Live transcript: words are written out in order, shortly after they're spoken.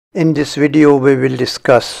In this video, we will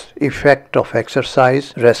discuss effect of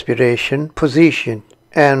exercise, respiration, position,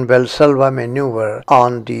 and Valsalva maneuver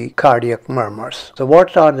on the cardiac murmurs. So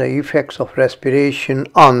what are the effects of respiration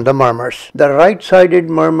on the murmurs? The right-sided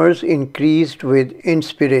murmurs increased with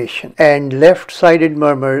inspiration and left-sided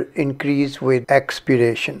murmur increased with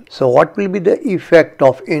expiration. So what will be the effect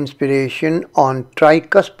of inspiration on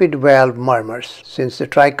tricuspid valve murmurs? Since the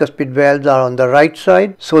tricuspid valves are on the right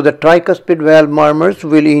side, so the tricuspid valve murmurs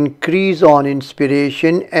will increase on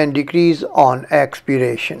inspiration and decrease on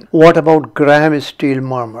expiration. What about Graham-Steele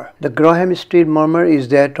murmur? The Graham-Steele murmur is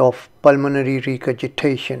that of pulmonary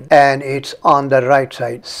regurgitation and it's on the right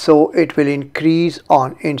side, so it will increase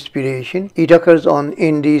on inspiration. It occurs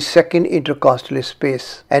in the second intercostal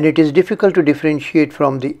space and it is difficult to differentiate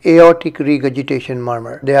from the aortic regurgitation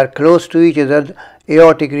murmur. They are close to each other.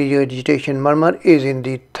 Aortic regurgitation murmur is in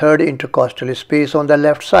the third intercostal space on the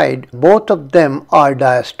left side. Both of them are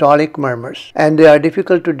diastolic murmurs and they are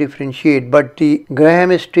difficult to differentiate, but the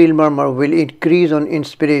Graham-Steele murmur will increase on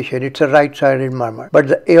inspiration. It's a right-sided murmur, but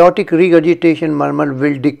the aortic regurgitation murmur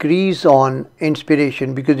will decrease on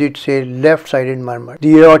inspiration because it's a left-sided murmur.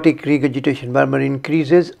 The aortic regurgitation murmur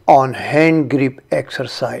increases on hand grip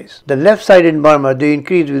exercise. The left-sided murmur, they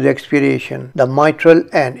increase with expiration. The mitral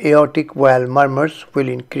and aortic valve murmurs will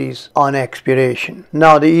increase on expiration.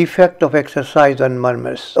 Now the effect of exercise on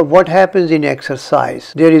murmurs. So what happens in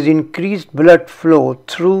exercise? There is increased blood flow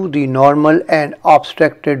through the normal and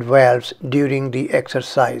obstructed valves during the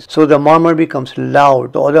exercise. So the murmur becomes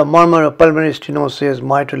loud. So the murmur of pulmonary stenosis,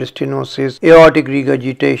 mitral stenosis, aortic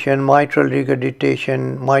regurgitation, mitral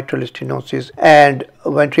regurgitation, mitral stenosis, and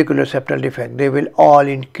ventricular septal defect, they will all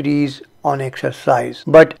increase on exercise.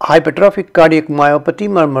 But hypertrophic cardiomyopathy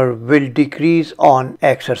murmur will decrease on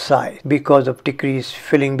exercise because of decreased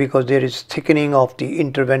filling, because there is thickening of the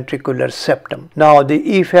interventricular septum. Now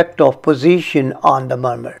the effect of position on the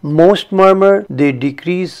murmur. Most murmur, they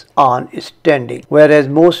decrease on standing, whereas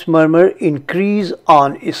most murmur increase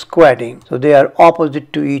on squatting. So they are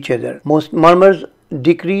opposite to each other. Most murmurs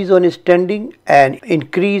decrease on standing and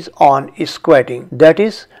increase on squatting. That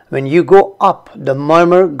is, when you go up, the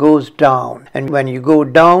murmur goes down, and when you go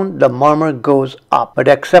down, the murmur goes up. But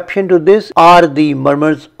exception to this are the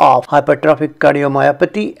murmurs of hypertrophic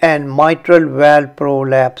cardiomyopathy and mitral valve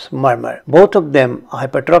prolapse murmur. Both of them,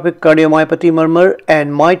 hypertrophic cardiomyopathy murmur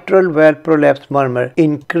and mitral valve prolapse murmur,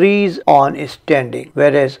 increase on standing,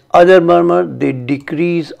 whereas other murmur, they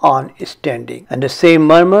decrease on standing. And the same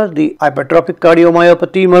murmur, the hypertrophic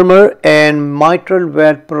cardiomyopathy murmur and mitral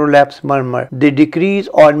valve prolapse murmur, they decrease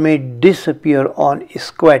or may disappear on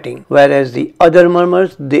squatting, whereas the other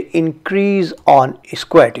murmurs, they increase on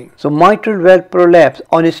squatting. So mitral valve prolapse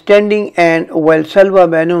on standing and Valsalva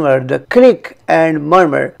maneuver, the click and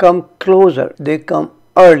murmur come closer, they come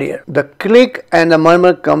earlier. The click and the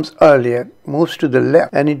murmur comes earlier, moves to the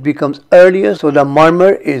left, and it becomes earlier, so the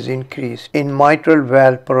murmur is increased in mitral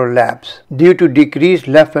valve prolapse due to decreased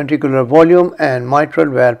left ventricular volume and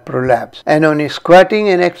mitral valve prolapse. And on squatting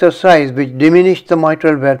and exercise, which diminish the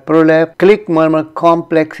mitral valve prolapse, click murmur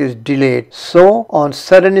complex is delayed. So on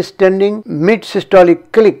sudden standing,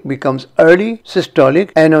 mid-systolic click becomes early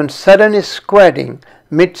systolic, and on sudden squatting,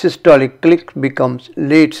 mid-systolic click becomes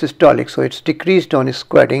late systolic, so it's decreased on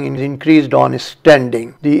squatting and increased on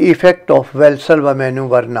standing. The effect of Valsalva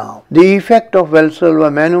maneuver now. The effect of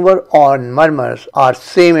Valsalva maneuver on murmurs are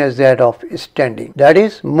same as that of standing. That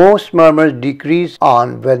is, most murmurs decrease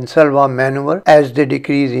on Valsalva maneuver as they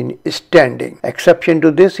decrease in standing. Exception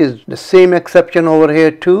to this is the same exception over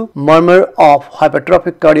here too. Murmur of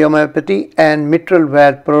hypertrophic cardiomyopathy and mitral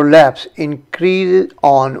valve prolapse increases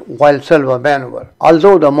on Valsalva maneuver.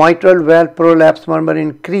 Although the mitral valve prolapse murmur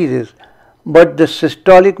increases, but the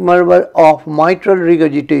systolic murmur of mitral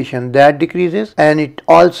regurgitation, that decreases, and it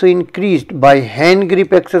also increased by hand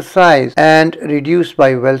grip exercise and reduced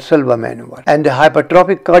by Valsalva maneuver. And the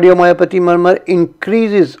hypertrophic cardiomyopathy murmur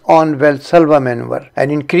increases on Valsalva maneuver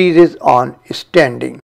and increases on standing.